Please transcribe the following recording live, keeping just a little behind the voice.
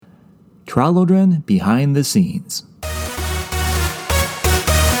Tralodren Behind the Scenes.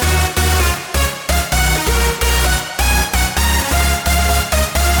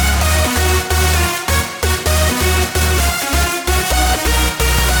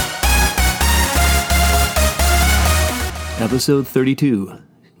 Episode 32,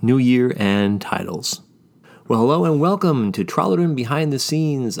 New Year and Titles. Well, hello and welcome to Tralodren Behind the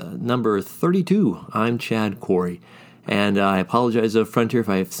Scenes, number 32. I'm Chad Corey, and I apologize up front here if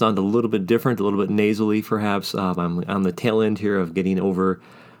I sound a little bit different, a little bit nasally perhaps. I'm on the tail end here of getting over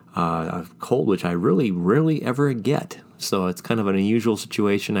a cold, which I really rarely ever get. So it's kind of an unusual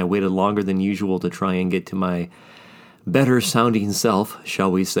situation. I waited longer than usual to try and get to my better sounding self,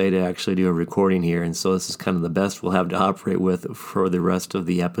 shall we say, to actually do a recording here. And so this is kind of the best we'll have to operate with for the rest of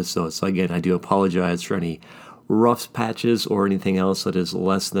the episode. So again, I do apologize for any rough patches or anything else that is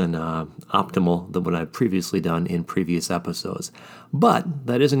less than optimal than what I've previously done in previous episodes. But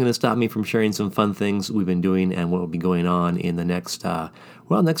that isn't going to stop me from sharing some fun things we've been doing and what will be going on in the next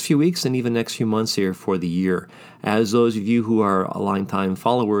few weeks and even next few months here for the year. As those of you who are longtime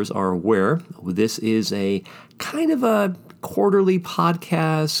followers are aware, this is a kind of a quarterly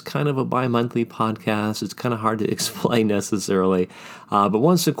podcast, kind of a bi-monthly podcast. It's kind of hard to explain necessarily. But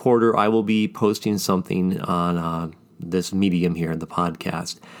once a quarter, I will be posting something on this medium here, the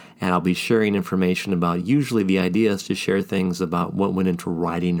podcast. And I'll be sharing information about, usually the idea is to share things about what went into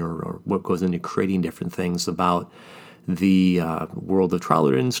writing or what goes into creating different things about the world of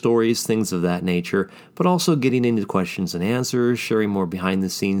Tralodren stories, things of that nature, but also getting into questions and answers, sharing more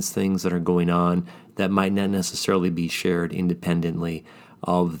behind-the-scenes things that are going on that might not necessarily be shared independently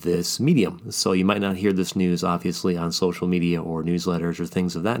of this medium. So you might not hear this news, obviously, on social media or newsletters or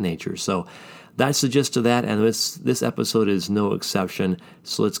things of that nature. So that's the gist of that, and this episode is no exception,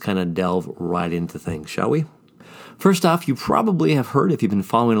 so let's kind of delve right into things, shall we? First off, you probably have heard, if you've been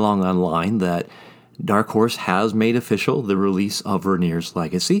following along online, that Dark Horse has made official the release of Rhaenyra's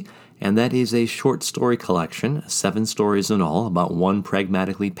Legacy, and that is a short story collection, 7 stories in all, about one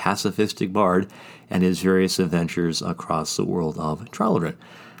pragmatically pacifistic bard and his various adventures across the world of Tralodren.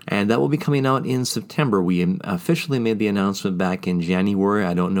 And that will be coming out in September. We officially made the announcement back in January.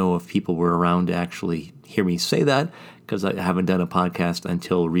 I don't know if people were around to actually hear me say that, because I haven't done a podcast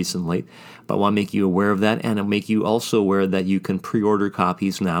until recently. But I want to make you aware of that, and I'll make you also aware that you can pre-order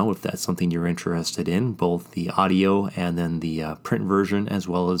copies now if that's something you're interested in, both the audio and then the print version as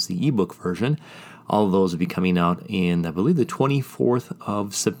well as the ebook version. All of those will be coming out in, I believe, the 24th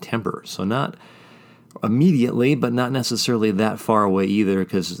of September. So not immediately, but not necessarily that far away either,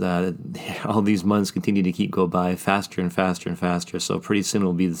 because all these months continue to go by faster and faster and faster. So pretty soon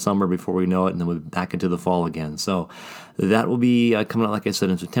it'll be the summer before we know it, and then we'll be back into the fall again. So that will be coming out, like I said,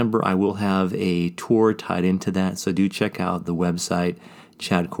 in September. I will have a tour tied into that, so do check out the website,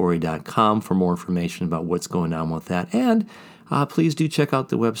 chadcorey.com, for more information about what's going on with that. And please do check out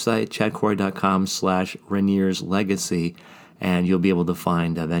the website, chadcorey.com/Rhaenyra's Legacy, and you'll be able to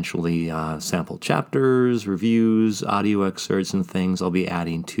find eventually sample chapters, reviews, audio excerpts, and things I'll be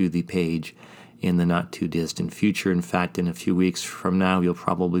adding to the page in the not-too-distant future. In fact, in a few weeks from now, you'll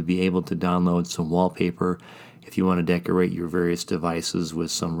probably be able to download some wallpaper if you want to decorate your various devices with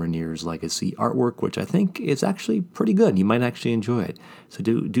some Rhaenyra's Legacy artwork, which I think is actually pretty good. You might actually enjoy it. So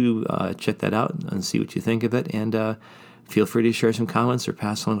do check that out and see what you think of it, and feel free to share some comments or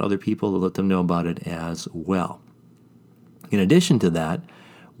pass on to other people to let them know about it as well. In addition to that,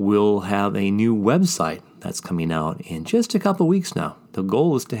 we'll have a new website that's coming out in just a couple weeks now. The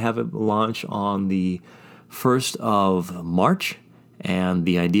goal is to have it launch on the 1st of March, and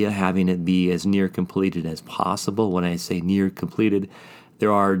the idea having it be as near completed as possible. When I say near completed,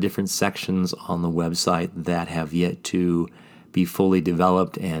 there are different sections on the website that have yet to be fully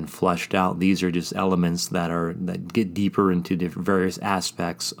developed and fleshed out. These are just elements that get deeper into different various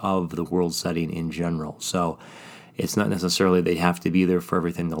aspects of the world setting in general. So it's not necessarily they have to be there for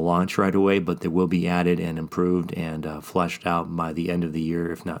everything to launch right away, but they will be added and improved and fleshed out by the end of the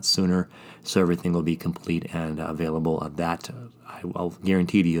year, if not sooner. So everything will be complete and available at that. I'll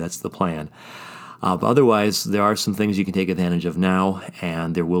guarantee to you that's the plan. But otherwise, there are some things you can take advantage of now,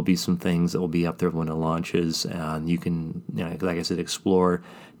 and there will be some things that will be up there when it launches. And you can, like I said, explore,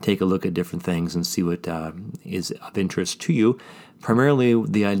 take a look at different things and see what is of interest to you. Primarily,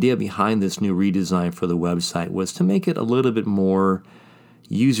 the idea behind this new redesign for the website was to make it a little bit more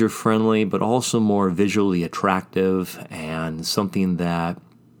user-friendly, but also more visually attractive, and something that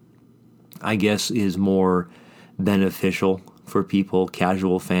I guess is more beneficial for people,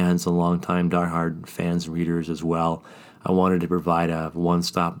 casual fans and longtime diehard fans and readers as well. I wanted to provide a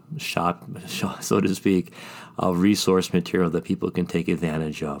one-stop shop, so to speak, resource material that people can take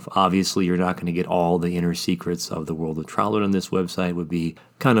advantage of. Obviously, you're not going to get all the inner secrets of the world of Trowler on this website. It would be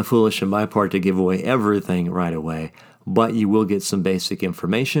kind of foolish on my part to give away everything right away, but you will get some basic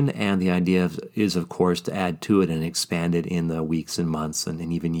information, and the idea is, of course, to add to it and expand it in the weeks and months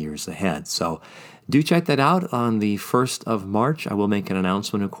and even years ahead. So do check that out on the 1st of March. I will make an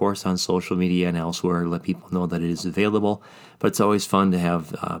announcement, of course, on social media and elsewhere to let people know that it is available. But it's always fun to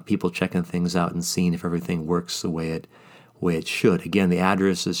have people checking things out and seeing if everything works the way it should. Again, the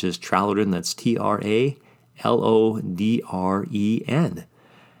address is just Tralodren. That's TRALODREN.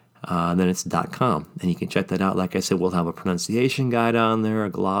 Then it's .com, and you can check that out. Like I said, we'll have a pronunciation guide on there, a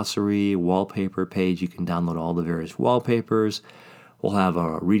glossary, wallpaper page. You can download all the various wallpapers. We'll have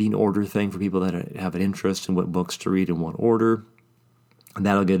a reading order thing for people that have an interest in what books to read in what order. And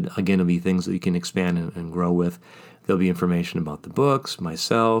that'll be things that you can expand and grow with. There'll be information about the books,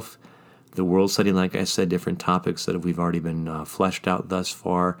 myself, the world setting, like I said, different topics that we've already been fleshed out thus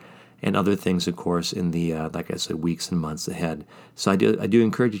far, and other things, of course, in the, like I said, weeks and months ahead. So I do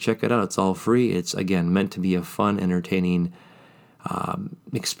encourage you to check it out. It's all free. It's, again, meant to be a fun, entertaining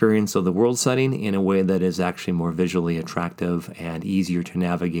experience of the world setting in a way that is actually more visually attractive and easier to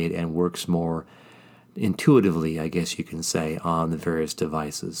navigate and works more intuitively, I guess you can say, on the various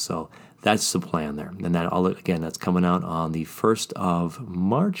devices. So that's the plan there. And that's coming out on the 1st of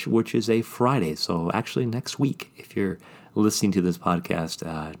March, which is a Friday. So actually next week, if you're listening to this podcast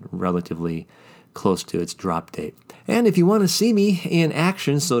relatively close to its drop date. And if you want to see me in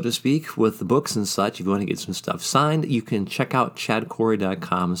action, so to speak, with the books and such, if you want to get some stuff signed, you can check out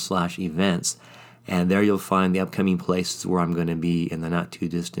chadcorey.com/events. And there you'll find the upcoming places where I'm going to be in the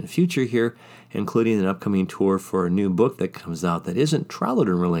not-too-distant future here, including an upcoming tour for a new book that comes out that isn't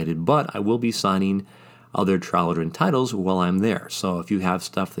Tralodren related, but I will be signing other Tralodren titles while I'm there. So if you have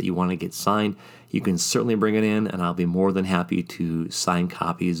stuff that you want to get signed, you can certainly bring it in, and I'll be more than happy to sign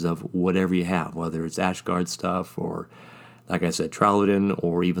copies of whatever you have, whether it's Ashgard stuff or, like I said, Tralodren,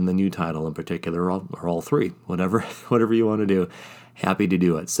 or even the new title in particular, or all three, whatever you want to do. Happy to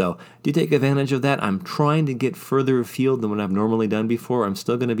do it. So do take advantage of that. I'm trying to get further afield than what I've normally done before. I'm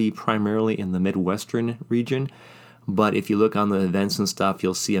still going to be primarily in the Midwestern region, but if you look on the events and stuff,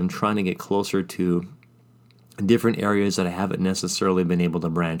 you'll see I'm trying to get closer to different areas that I haven't necessarily been able to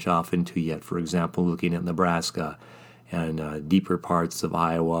branch off into yet. For example, looking at Nebraska and deeper parts of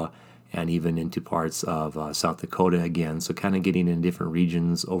Iowa and even into parts of South Dakota again. So kind of getting in different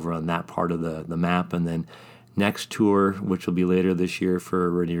regions over on that part of the map. And then next tour, which will be later this year for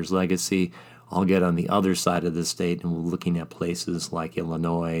Rainier's Legacy, I'll get on the other side of the state and we're looking at places like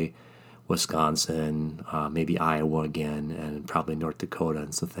Illinois, Wisconsin, maybe Iowa again, and probably North Dakota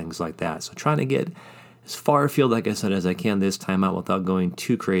and some things like that. So trying to get as far afield, like I said, as I can this time out without going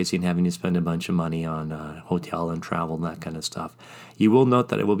too crazy and having to spend a bunch of money on hotel and travel and that kind of stuff. You will note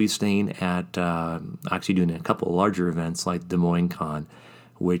that I will be staying at, actually doing a couple of larger events like Des Moines Con,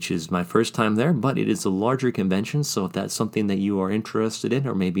 which is my first time there, but it is a larger convention, so if that's something that you are interested in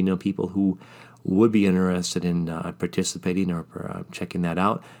or maybe know people who would be interested in participating or checking that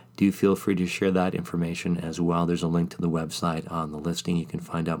out, do feel free to share that information as well. There's a link to the website on the listing. You can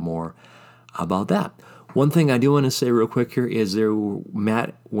find out more about that. One thing I do want to say real quick here is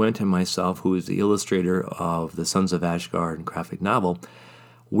Matt Wendt and myself, who is the illustrator of the Sons of Ashgard graphic novel,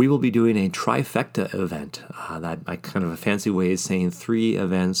 we will be doing a trifecta event. That kind of a fancy way of saying 3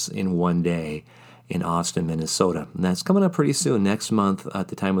 events in one day in Austin, Minnesota. And that's coming up pretty soon, next month at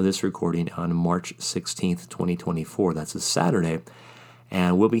the time of this recording on March 16th, 2024. That's a Saturday.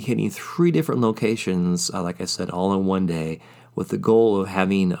 And we'll be hitting 3 different locations, like I said, all in one day, with the goal of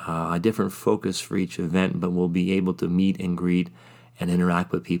having a different focus for each event, but we'll be able to meet and greet and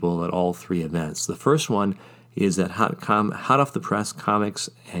interact with people at all 3 events. The first one is at Hot Off the Press Comics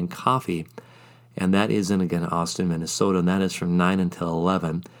and Coffee, and that is in, again, Austin, Minnesota, and that is from 9 until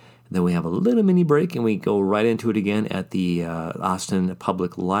 11. Then we have a little mini break, and we go right into it again at the Austin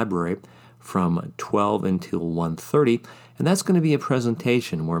Public Library from 12 until 1:30. And that's going to be a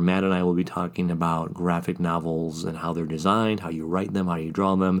presentation where Matt and I will be talking about graphic novels and how they're designed, how you write them, how you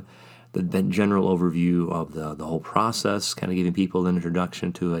draw them, the general overview of the whole process, kind of giving people an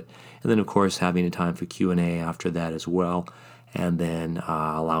introduction to it. And then, of course, having a time for Q&A after that as well, and then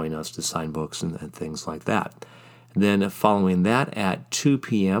allowing us to sign books and things like that. Then following that, at 2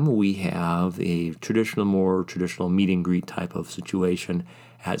 p.m., we have a more traditional meet and greet type of situation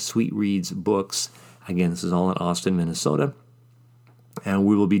at Sweet Reads Books. Again, this is all in Austin, Minnesota. And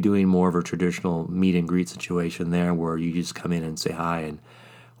we will be doing more of a traditional meet and greet situation there where you just come in and say hi and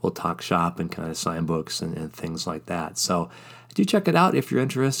we'll talk shop and kind of sign books and things like that. So do check it out if you're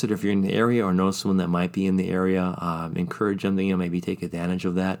interested, if you're in the area or know someone that might be in the area. Encourage them to maybe take advantage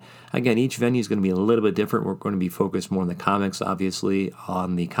of that. Again, each venue is going to be a little bit different. We're going to be focused more on the comics, obviously,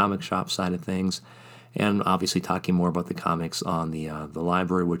 on the comic shop side of things, and obviously talking more about the comics on the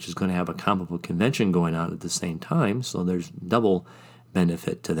library, which is going to have a comic book convention going on at the same time. So there's double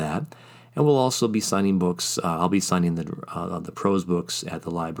benefit to that. And we'll also be signing books. I'll be signing the prose books at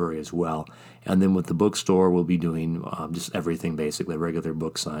the library as well. And then with the bookstore, we'll be doing just everything, basically, regular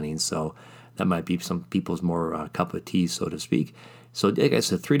book signings. So that might be some people's more cup of tea, so to speak. So like I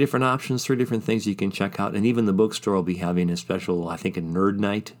said, 3 different options, 3 different things you can check out. And even the bookstore will be having a special, I think, a nerd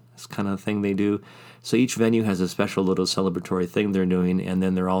night. This kind of thing they do. So each venue has a special little celebratory thing they're doing. And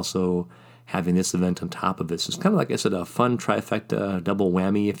then they're also having this event on top of it. So it's kind of, like I said, a fun trifecta, double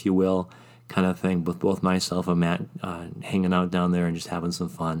whammy, if you will, kind of thing, with both myself and Matt hanging out down there and just having some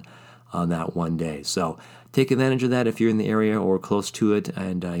fun on that one day. So take advantage of that if you're in the area or close to it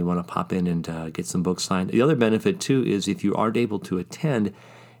and you want to pop in and get some books signed. The other benefit, too, is if you aren't able to attend,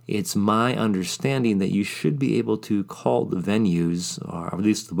 it's my understanding that you should be able to call the venues, or at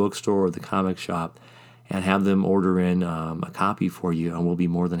least the bookstore or the comic shop, and have them order in a copy for you, and we'll be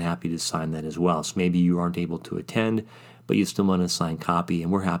more than happy to sign that as well. So maybe you aren't able to attend, but you still want a signed copy, and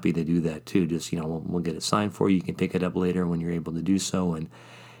we're happy to do that too. Just, we'll get it signed for you. You can pick it up later when you're able to do so, and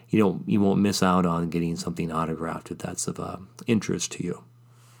you won't miss out on getting something autographed if that's of interest to you.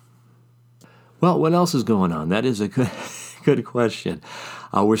 Well, what else is going on? That is a good question.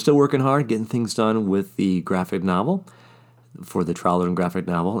 We're still working hard, getting things done with the graphic novel, for the Trowlerton graphic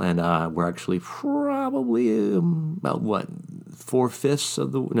novel, and we're actually probably about 3/5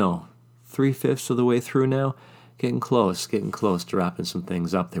 of the way through now. Getting close to wrapping some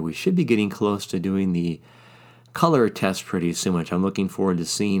things up there. We should be getting close to doing the color test pretty soon, which I'm looking forward to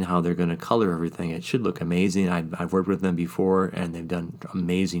seeing how they're going to color everything. It should look amazing. I've worked with them before, and they've done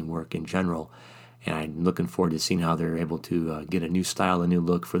amazing work in general. And I'm looking forward to seeing how they're able to get a new style, a new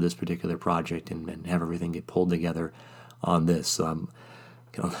look for this particular project, and have everything get pulled together on this. So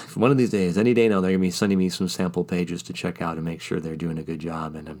one of these days, any day now, they're going to be sending me some sample pages to check out and make sure they're doing a good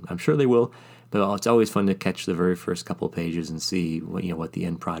job, and I'm sure they will. But it's always fun to catch the very first couple pages and see what the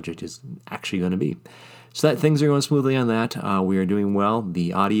end project is actually going to be. So that things are going smoothly on that. We are doing well.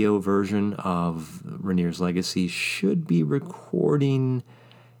 The audio version of Rainier's Legacy should be recording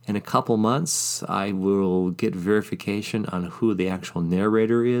in a couple months. I will get verification on who the actual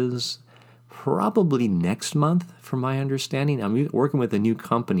narrator is probably next month, from my understanding. I'm working with a new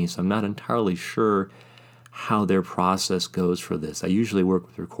company, so I'm not entirely sure how their process goes for this. I usually work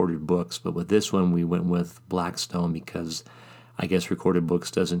with Recorded Books, but with this one we went with Blackstone because I guess Recorded Books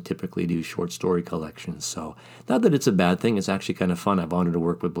doesn't typically do short story collections. So not that it's a bad thing, it's actually kind of fun. I've wanted to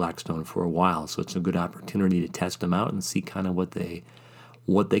work with Blackstone for a while, so it's a good opportunity to test them out and see kind of what they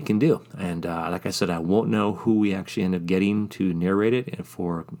can do. And like I said, I won't know who we actually end up getting to narrate it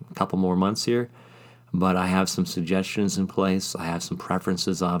for a couple more months here, but I have some suggestions in place. I have some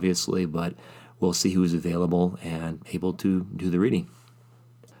preferences, obviously, but we'll see who's available and able to do the reading.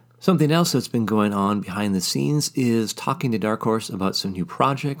 Something else that's been going on behind the scenes is talking to Dark Horse about some new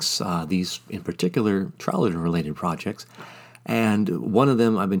projects, these in particular Trowlerton-related projects. And one of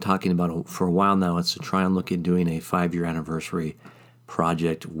them I've been talking about for a while now is to try and look at doing a 5-year anniversary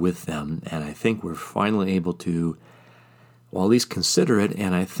project with them. And I think we're finally able to, well, at least consider it,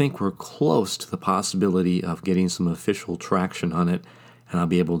 and I think we're close to the possibility of getting some official traction on it, and I'll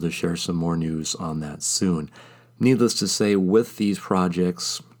be able to share some more news on that soon. Needless to say, with these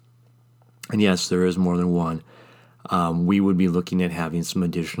projects, and yes, there is more than one, we would be looking at having some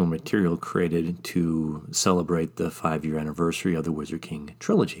additional material created to celebrate the 5-year anniversary of the Wizard King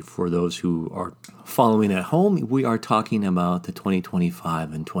trilogy. For those who are following at home, we are talking about the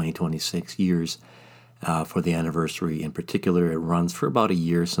 2025 and 2026 years for the anniversary. In particular, it runs for about a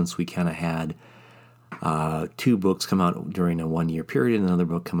year since we kind of had 2 books come out during a 1-year period, and another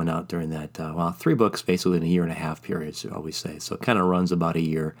book coming out during that, 3 books basically in a 1.5 year period, so I always say. So it kind of runs about a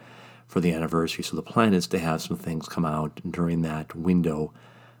year for the anniversary. So the plan is to have some things come out during that window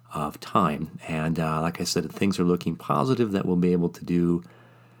of time. And like I said, things are looking positive that we'll be able to do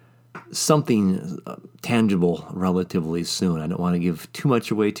something tangible relatively soon. I don't want to give too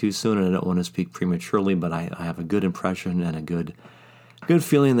much away too soon, and I don't want to speak prematurely, but I have a good impression and a good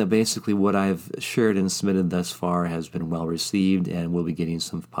feeling that basically what I've shared and submitted thus far has been well received, and we'll be getting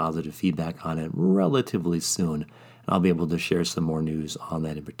some positive feedback on it relatively soon. I'll be able to share some more news on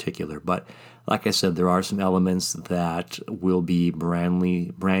that in particular. But like I said, there are some elements that will be brand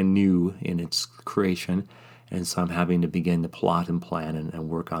new in its creation, And so I'm having to begin to plot and plan and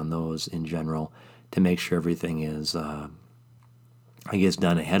work on those in general to make sure everything is, done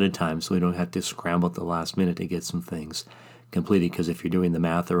ahead of time so we don't have to scramble at the last minute to get some things completed. Because if you're doing the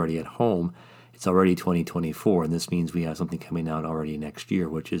math already at home, it's already 2024, and this means we have something coming out already next year,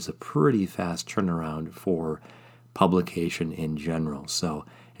 which is a pretty fast turnaround for publication in general. So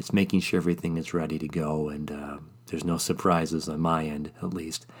it's making sure everything is ready to go, and there's no surprises on my end, at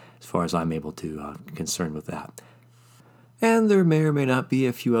least, as far as I'm able to concern with that. And there may or may not be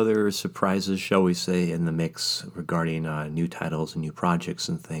a few other surprises, shall we say, in the mix regarding new titles and new projects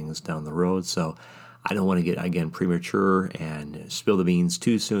and things down the road. So I don't want to get, again, premature and spill the beans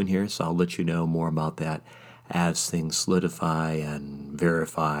too soon here, so I'll let you know more about that as things solidify and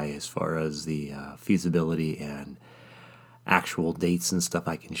verify as far as the feasibility and actual dates and stuff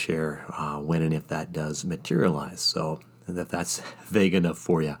I can share when and if that does materialize. So if that's vague enough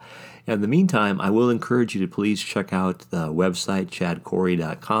for you. In the meantime, I will encourage you to please check out the website,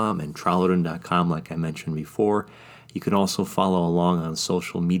 chadcorey.com and trolloden.com, like I mentioned before. You can also follow along on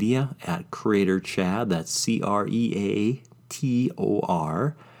social media at Creator Chad. That's CreaTor,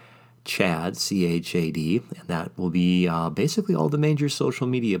 Chad, CHAD. And that will be basically all the major social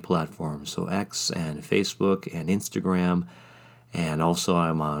media platforms. So X and Facebook and Instagram. And also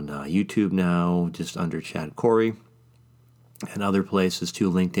I'm on YouTube now, just under Chad Corey. And other places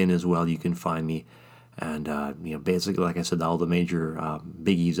too, LinkedIn as well. You can find me, and basically, like I said, all the major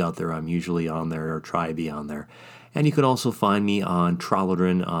biggies out there, I'm usually on there or try to be on there. And you can also find me on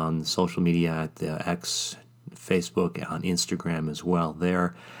Trolloden on social media at the X, Facebook, on Instagram as well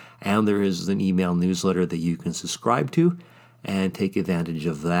there. And there is an email newsletter that you can subscribe to and take advantage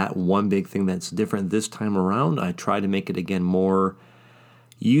of that. One big thing that's different this time around, I try to make it again more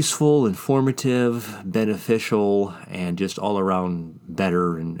useful, informative, beneficial, and just all around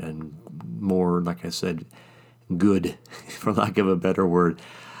better and more, like I said, good, for lack of a better word,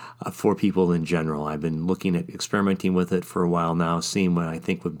 for people in general. I've been looking at experimenting with it for a while now, seeing what I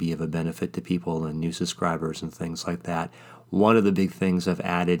think would be of a benefit to people and new subscribers and things like that. One of the big things I've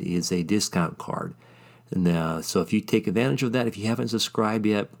added is a discount card. And so if you take advantage of that, if you haven't subscribed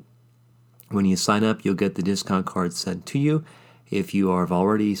yet, when you sign up, you'll get the discount card sent to you. If you have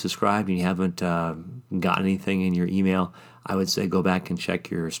already subscribed and you haven't got anything in your email, I would say go back and check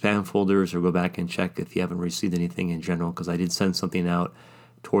your spam folders, or go back and check if you haven't received anything in general, because I did send something out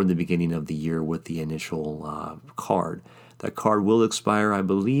toward the beginning of the year with the initial card. That card will expire, I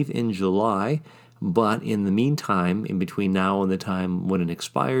believe, in July, but in the meantime, in between now and the time when it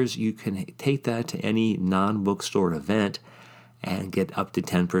expires, you can take that to any non-bookstore event and get up to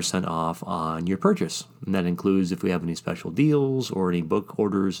 10% off on your purchase. And that includes if we have any special deals or any book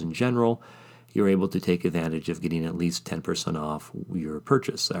orders in general, you're able to take advantage of getting at least 10% off your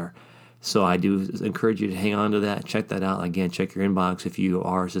purchase there. So I do encourage you to hang on to that, check that out. Again, check your inbox if you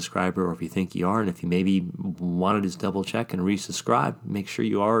are a subscriber or if you think you are. And if you maybe want to just double check and resubscribe, make sure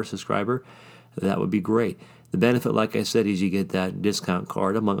you are a subscriber. That would be great. The benefit, like I said, is you get that discount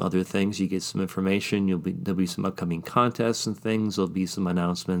card, among other things. You get some information. There'll be some upcoming contests and things. There'll be some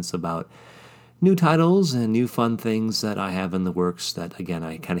announcements about new titles and new fun things that I have in the works that, again,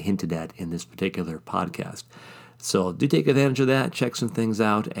 I kind of hinted at in this particular podcast. So do take advantage of that, check some things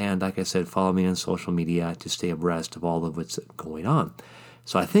out, and like I said, follow me on social media to stay abreast of all of what's going on.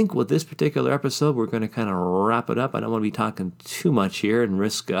 So I think with this particular episode, we're going to kind of wrap it up. I don't want to be talking too much here and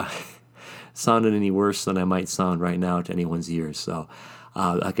risk sounding any worse than I might sound right now to anyone's ears. So,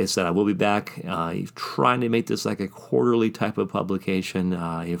 like I said, I will be back trying to make this like a quarterly type of publication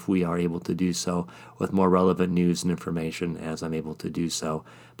if we are able to do so, with more relevant news and information as I'm able to do so.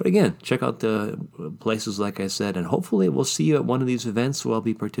 But again, check out the places, like I said, and hopefully we'll see you at one of these events where I'll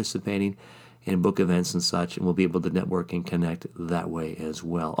be participating in book events and such, and we'll be able to network and connect that way as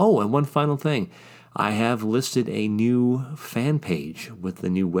well. Oh, and one final thing. I have listed a new fan page with the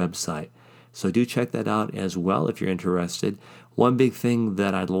new website. So do check that out as well if you're interested. One big thing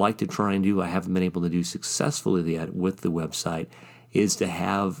that I'd like to try and do, I haven't been able to do successfully yet with the website, is to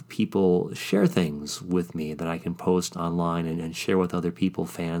have people share things with me that I can post online and share with other people,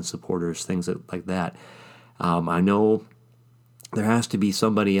 fans, supporters, things like that. I know there has to be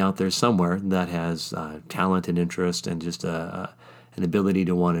somebody out there somewhere that has talent and interest and just an ability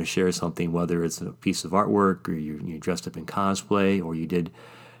to want to share something, whether it's a piece of artwork or you're dressed up in cosplay or you did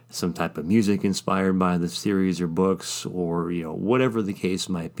some type of music inspired by the series or books, or whatever the case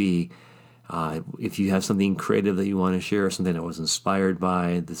might be. If you have something creative that you want to share, something that was inspired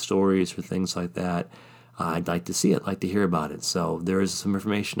by the stories or things like that, I'd like to see it, like to hear about it. So there is some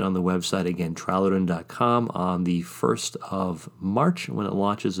information on the website, again, trolloden.com, on the 1st of March when it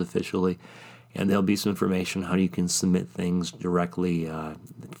launches officially. and there'll be some information how you can submit things directly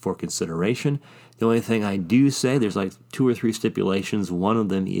for consideration. The only thing I do say, there's like 2 or 3 stipulations. One of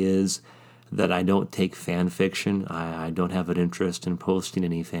them is that I don't take fan fiction. I don't have an interest in posting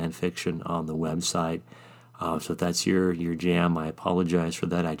any fan fiction on the website. So if that's your jam, I apologize for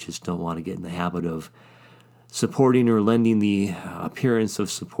that. I just don't want to get in the habit of supporting or lending the appearance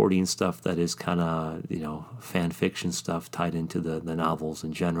of supporting stuff that is kind of, fan fiction stuff tied into the novels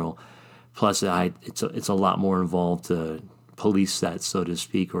in general. Plus, it's a lot more involved to police that, so to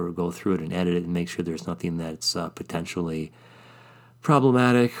speak, or go through it and edit it and make sure there's nothing that's potentially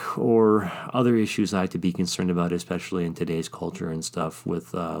problematic or other issues I have to be concerned about, especially in today's culture and stuff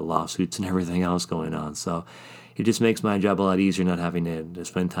with lawsuits and everything else going on. So it just makes my job a lot easier not having to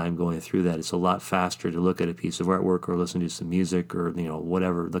spend time going through that. It's a lot faster to look at a piece of artwork or listen to some music or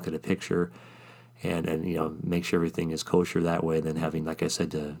whatever, look at a picture and make sure everything is kosher that way than having, like I said,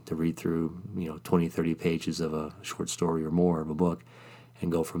 to read through 20, 30 pages of a short story or more of a book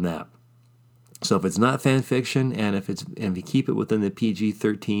and go from that. So if it's not fan fiction and if you keep it within the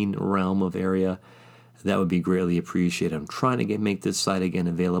PG-13 realm of area, that would be greatly appreciated. I'm trying to make this site again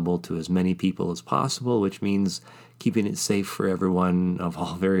available to as many people as possible, which means keeping it safe for everyone of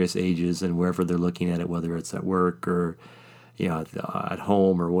all various ages and wherever they're looking at it, whether it's at work or at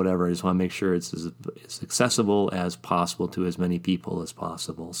home or whatever. I just want to make sure it's as accessible as possible to as many people as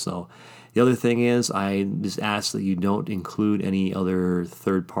possible. So the other thing is I just ask that you don't include any other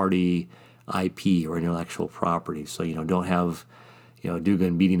third-party IP or intellectual property. So, don't have,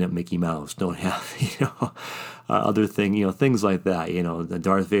 Dugan beating up Mickey Mouse. Don't have, other things like that. The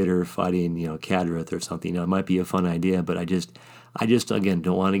Darth Vader fighting, Kadrith or something. It might be a fun idea, but I just again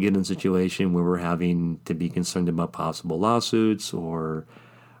don't want to get in a situation where we're having to be concerned about possible lawsuits or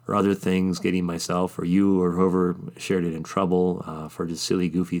other things, getting myself or you or whoever shared it in trouble for just silly,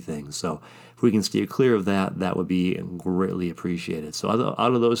 goofy things. So if we can steer clear of that, that would be greatly appreciated. So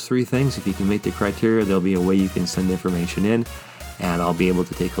out of those 3 things, if you can meet the criteria, there'll be a way you can send information in, and I'll be able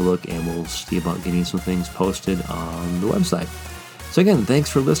to take a look, and we'll see about getting some things posted on the website. So again, thanks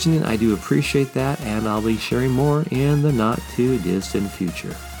for listening. I do appreciate that, and I'll be sharing more in the not-too-distant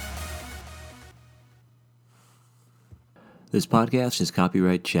future. This podcast is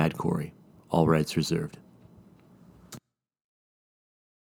copyright Chad Corey. All rights reserved.